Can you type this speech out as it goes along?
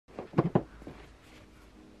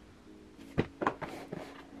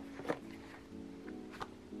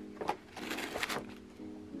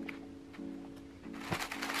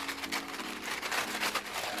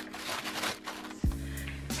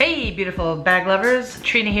Hey beautiful bag lovers,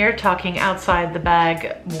 Trina here, talking outside the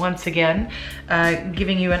bag once again,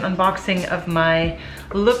 giving you an unboxing of my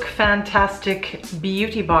Lookfantastic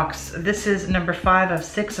beauty box. This is number 5 of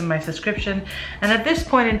 6 of my subscription, and at this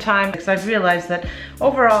point in time, because I've realized that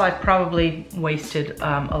overall I've probably wasted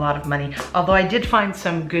a lot of money, although I did find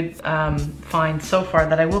some good finds so far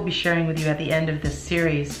that I will be sharing with you at the end of this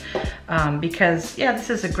series, because yeah, this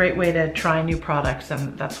is a great way to try new products,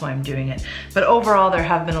 and that's why I'm doing it. But overall there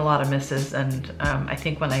have been a lot of misses, and I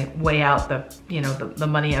think when I weigh out the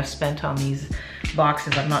money I've spent on these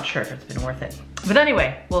boxes, I'm not sure if it's been worth it. But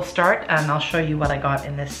anyway, we'll start and I'll show you what I got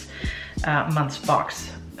in this month's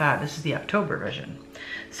box. This is the October version.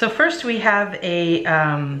 So first we have a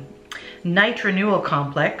Night Renewal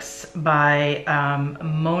Complex by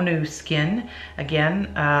Monu Skin.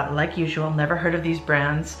 Again, like usual, never heard of these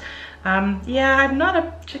brands. Yeah, I'm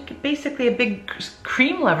not basically a big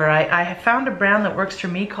cream lover. I have found a brand that works for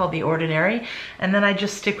me called The Ordinary, and then I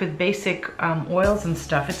just stick with basic oils and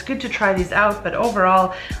stuff. It's good to try these out, but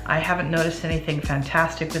overall, I haven't noticed anything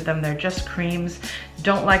fantastic with them. They're just creams.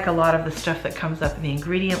 Don't like a lot of the stuff that comes up in the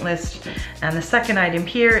ingredient list. And the second item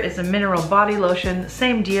here is a mineral body lotion.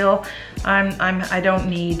 Same deal. I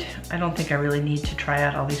don't think I really need to try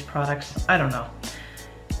out all these products. I don't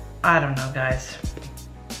know, guys.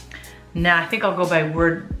 Nah, I think I'll go by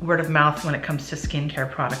word of mouth when it comes to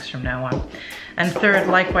skincare products from now on. And third,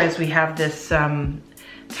 likewise, we have this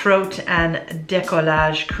throat and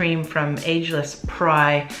décollage cream from Ageless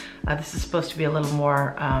Pry. This is supposed to be a little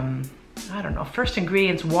more, I don't know, first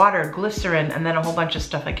ingredients, water, glycerin, and then a whole bunch of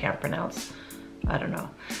stuff I can't pronounce. I don't know.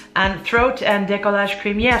 And throat and décollage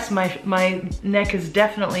cream, yes, my neck is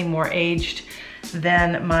definitely more aged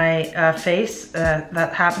than my face.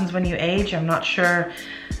 That happens when you age. I'm not sure.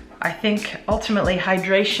 I think ultimately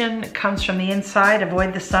hydration comes from the inside.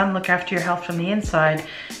 Avoid the sun, look after your health from the inside,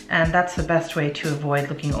 and that's the best way to avoid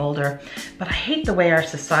looking older. But I hate the way our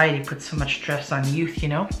society puts so much stress on youth, you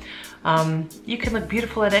know? You can look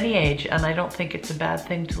beautiful at any age, and I don't think it's a bad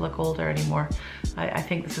thing to look older anymore. I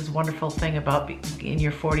think this is a wonderful thing about in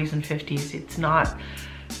your 40s and 50s. It's not,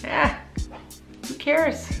 who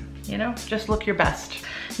cares? You know, just look your best.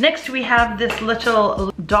 Next we have this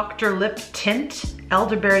little Dr. Lip Tint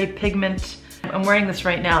Elderberry Pigment. I'm wearing this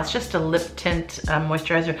right now. It's just a lip tint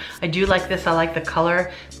moisturizer. I do like this. I like the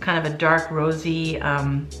color. It's kind of a dark rosy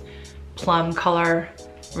plum color.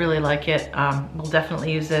 Really like it. We'll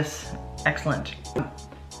definitely use this. Excellent.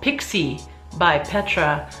 Pixie by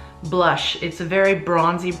Petra blush. It's a very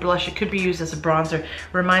bronzy blush. It could be used as a bronzer.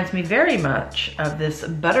 Reminds me very much of this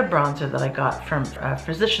butter bronzer that I got from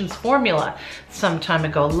Physicians Formula some time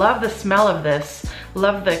ago. Love the smell of this,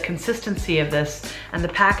 love the consistency of this and the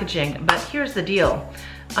packaging. But here's the deal.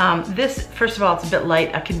 This, first of all, it's a bit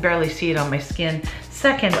light. I can barely see it on my skin.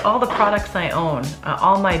 Second, all the products I own,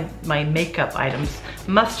 all my makeup items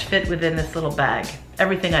must fit within this little bag.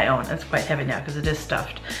 Everything I own. It's quite heavy now because it is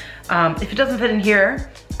stuffed. If it doesn't fit in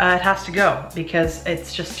here, it has to go because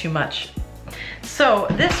it's just too much. So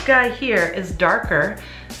this guy here is darker,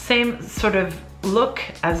 same sort of look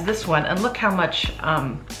as this one, and look how much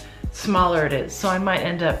smaller it is. So I might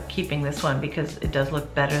end up keeping this one because it does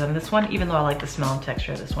look better than this one, even though I like the smell and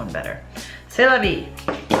texture of this one better. C'est la vie.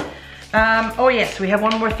 Oh yes, we have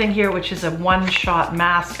one more thing here, which is a one-shot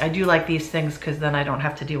mask. I do like these things because then I don't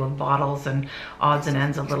have to deal with bottles and odds and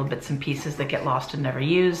ends of little bits and pieces that get lost and never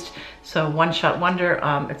used. So one-shot wonder.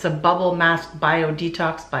 It's a bubble mask bio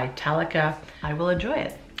detox by Talica. I will enjoy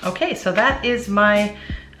it. Okay, so that is my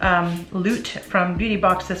loot from Beauty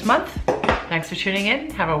Box this month. Thanks for tuning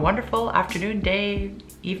in. Have a wonderful afternoon, day,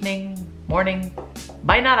 evening, morning.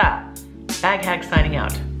 Bye nada. Bag Hack signing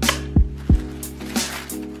out.